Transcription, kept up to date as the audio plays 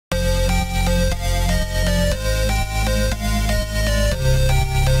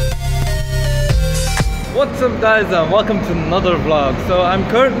What's up guys, and welcome to another vlog. So I'm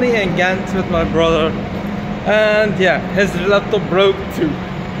currently in Ghent with my brother, and yeah, his laptop broke too,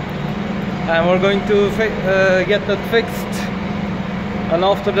 and we're going to get that fixed, and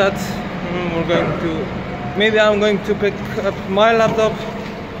after that I'm going to pick up my laptop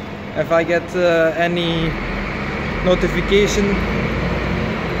if I get any notification,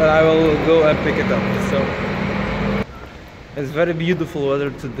 but I will go and pick it up. So it's very beautiful weather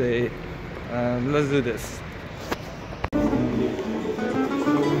today. Let's do this.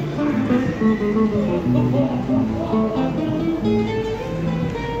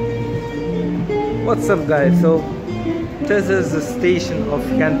 What's up guys, so this is the station of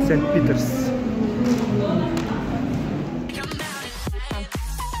Ghent St. Peters.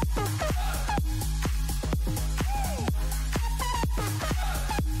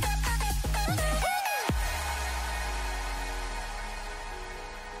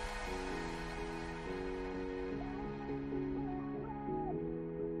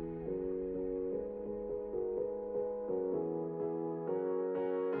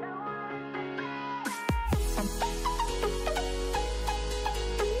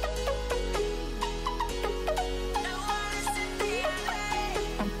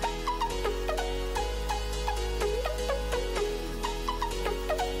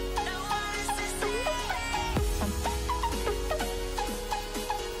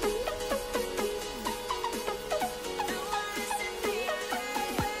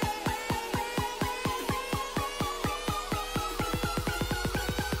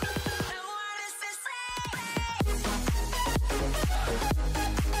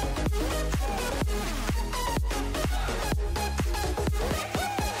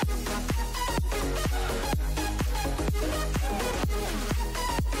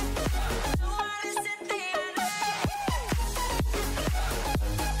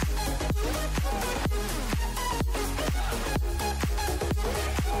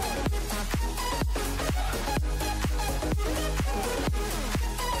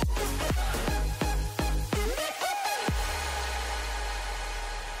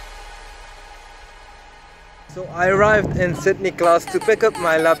 So I arrived in Sydney class to pick up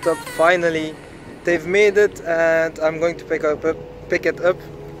my laptop. Finally, they've made it, and I'm going to pick it up,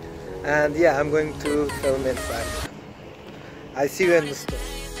 and yeah, I'm going to film inside. I see you in the store.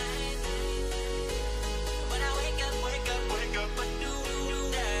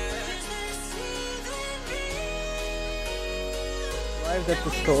 Arrived at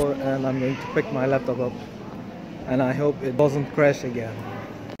the store, and I'm going to pick my laptop up, and I hope it doesn't crash again.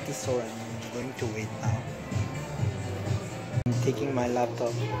 At the store, I'm going to wait now. I'm taking my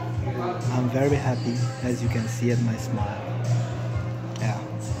laptop. I'm very happy, as you can see at my smile. Yeah.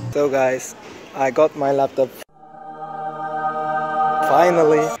 So guys, I got my laptop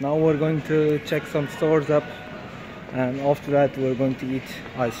finally. Now we're going to check some stores up, and after that we're going to eat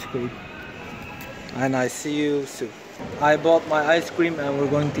ice cream. And I see you soon. I bought my ice cream and we're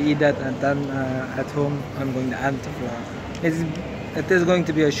going to eat that, and then at home I'm going to end the vlog. It is going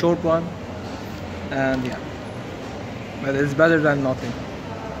to be a short one, and yeah, but it's better than nothing.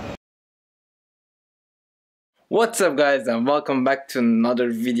 What's up guys, and welcome back to another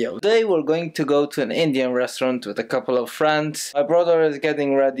video. Today we're going to go to an Indian restaurant with a couple of friends. My brother is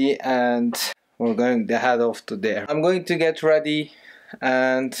getting ready and we're going to head off to there. I'm going to get ready,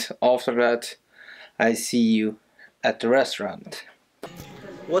 and after that I see you at the restaurant.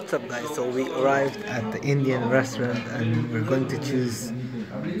 What's up guys, so we arrived at the Indian restaurant and we're going to choose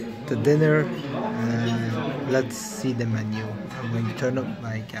the dinner. Let's see the menu. I'm going to turn up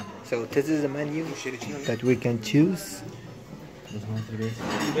my camera. So this is the menu that we can choose.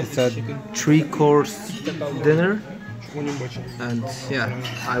 It's a 3-course dinner, and yeah,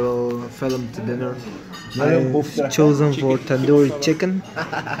 I will film the dinner. I've chosen for tandoori chicken.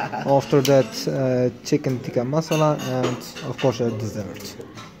 After that, chicken tikka masala, and of course a dessert.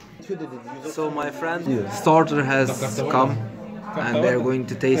 So my friend starter has come, and they're going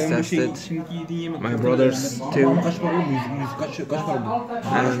to taste test it. My brothers too,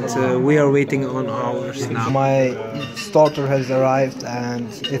 and we are waiting on ours now. My starter has arrived,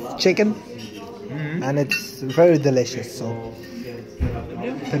 and it's chicken, and it's very delicious. So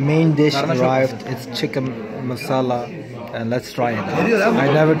the main dish arrived. It's chicken masala, and let's try it out.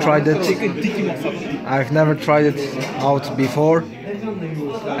 I've never tried it out before,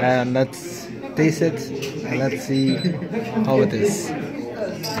 and let's taste it and let's see how it is.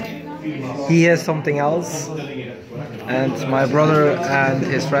 He has something else, and my brother and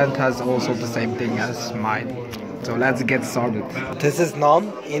his friend has also the same thing as mine. So let's get started. This is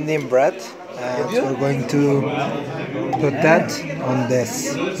naan, Indian bread, and we're going to put that on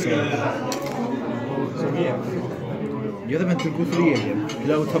this. So Ya da ben Türk usulü yiyeceğim.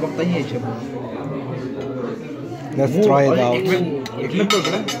 Pilavı tabaktan yiyeceğim. Let's try it out. Ekmek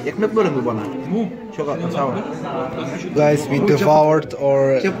böl lan. Ekmek bölün bu bana. Çok atma sağ ol. Guys, we devoured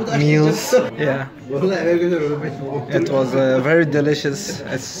our meals. Yeah. It was very delicious.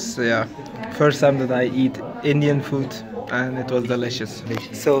 It's first time that I eat Indian food and it was delicious.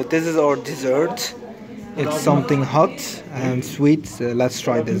 So this is our dessert. It's something hot and sweet. So let's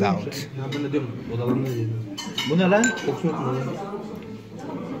try this out. Bu ne lan?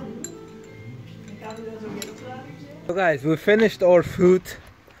 So guys, we finished our food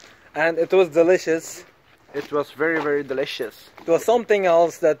and it was delicious. It was very delicious. It was something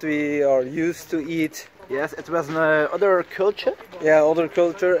else that we are used to eat. Yes, it was other culture. Yeah, other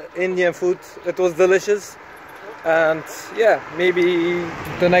culture, Indian food. It was delicious. And yeah, maybe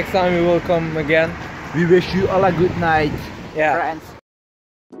the next time we will come again. We wish you all a good night, Yeah. friends.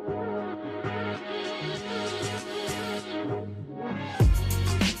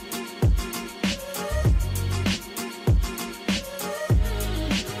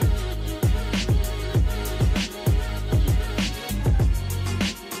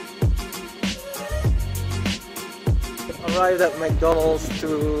 Arrived at McDonald's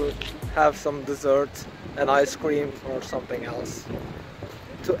to have some dessert and ice cream or something else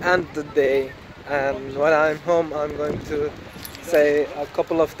to end the day, and when I'm home I'm going to say a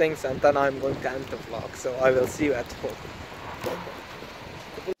couple of things and then I'm going to end the vlog, so I will see you at home.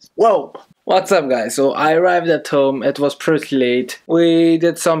 Whoa! What's up guys? So I arrived at home, it was pretty late. We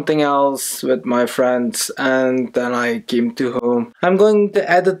did something else with my friends and then I came to home. I'm going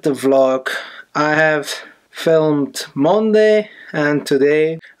to edit the vlog. I have filmed Monday and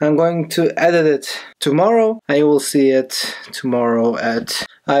today. I'm going to edit it tomorrow and you will see it tomorrow at,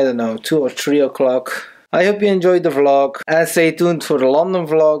 I don't know, 2 or 3 o'clock. I hope you enjoyed the vlog and stay tuned for the London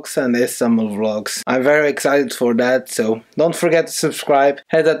vlogs and the Istanbul vlogs. I'm very excited for that, so don't forget to subscribe,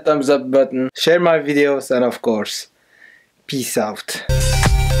 hit that thumbs up button, share my videos, and of course, peace out.